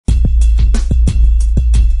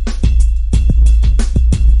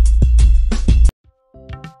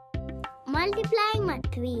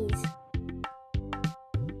matris.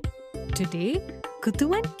 Today,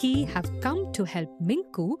 Kutu and Ki have come to help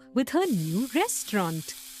Minku with her new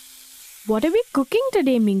restaurant. What are we cooking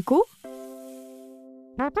today, Minku?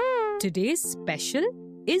 Today's special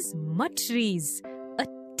is matris, a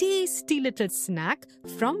tasty little snack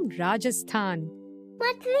from Rajasthan.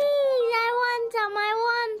 Matris! I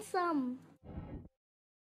want some.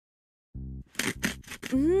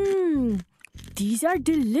 These are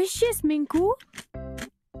delicious, Minku.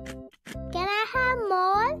 Can I have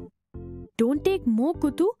more? Don't take more,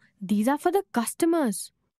 Kutu. These are for the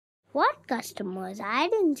customers. What customers? I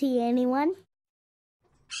didn't see anyone.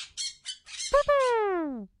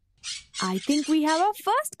 I think we have our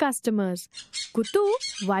first customers. Kutu,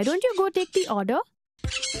 why don't you go take the order?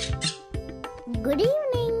 Good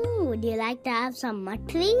evening. Would you like to have some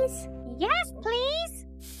matris? Yes, please.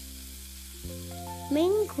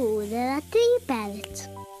 Minku, there are 3 pallets.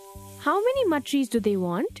 How many matris do they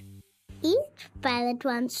want? Each pallet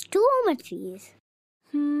wants 2 matris.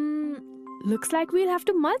 Looks like we'll have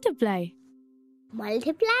to multiply.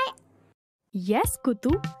 Multiply? Yes,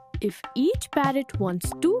 Kutu. If each parrot wants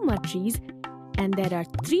 2 matris and there are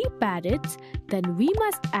 3 parrots, then we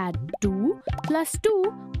must add 2 plus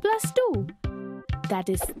 2 plus 2. That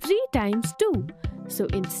is 3 times 2. So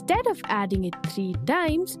instead of adding it 3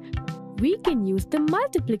 times, we can use the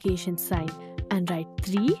multiplication sign and write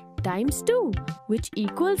 3 times 2, which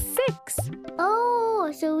equals 6.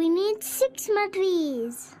 Oh, so we need 6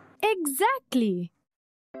 matris. Exactly.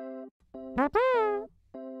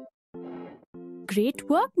 Great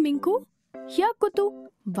work, Minku. Here, Kutu,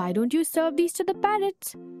 why don't you serve these to the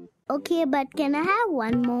parrots? Okay, but can I have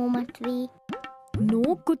one more matri?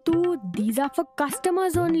 No, Kutu, these are for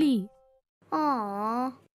customers only.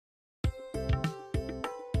 Aww.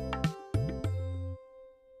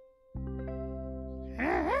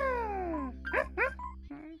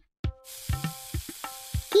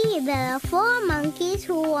 There are 4 monkeys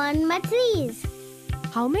who want matris.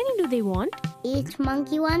 How many do they want? Each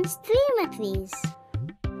monkey wants 3 matris.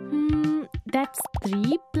 That's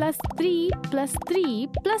 3 plus 3 plus 3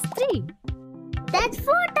 plus 3. That's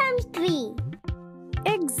 4 times 3.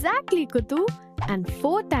 Exactly, Kutu. And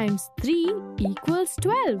 4 times 3 equals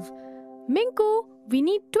 12. Minku, we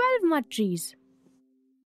need 12 matris.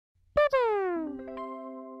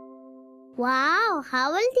 Wow,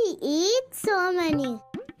 how will they eat so many?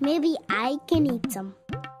 Maybe I can eat some.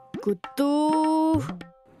 Kutu.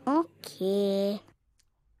 Okay.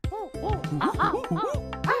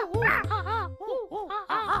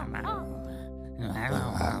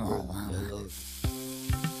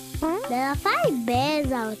 There are 5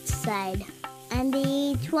 bears outside and they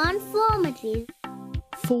each want 4 matris.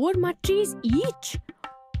 4 matris each?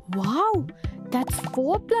 Wow, that's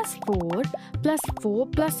 4 plus 4 plus 4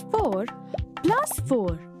 plus 4 plus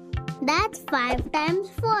 4. That's 5 times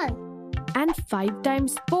 4. And 5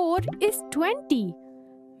 times 4 is 20.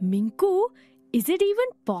 Minku, is it even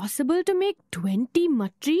possible to make 20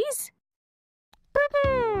 matris?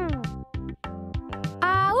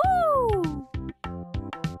 Ow!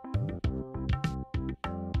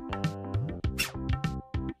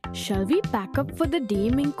 Shall we pack up for the day,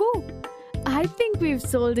 Minku? I think we've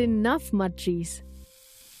sold enough matris.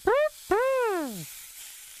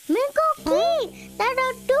 Minku, Ki, there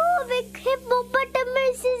are 2 big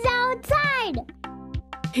hippopotamuses outside.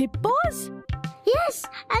 Hippos? Yes,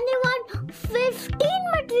 and they want 15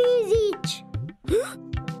 matris each.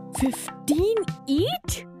 15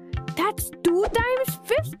 each? That's 2 times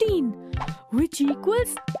 15, which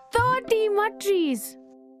equals 30 matris.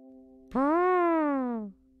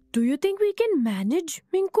 Do you think we can manage,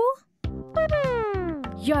 Minku?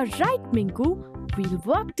 You're right, Minku. We'll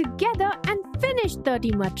work together and finish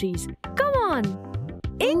 30 matris. Come on!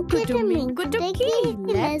 Inku to Minku to Ki.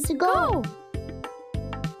 Let's go!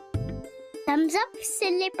 Thumbs up,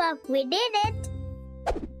 silly pup. We did it.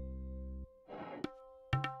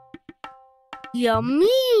 Yummy!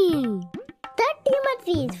 30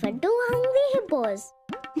 matris for 2 hungry hippos.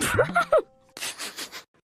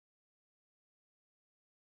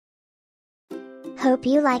 Hope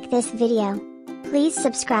you like this video. Please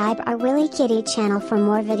subscribe our Wily-Kiddie channel for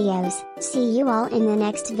more videos. See you all in the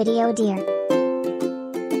next video, dear.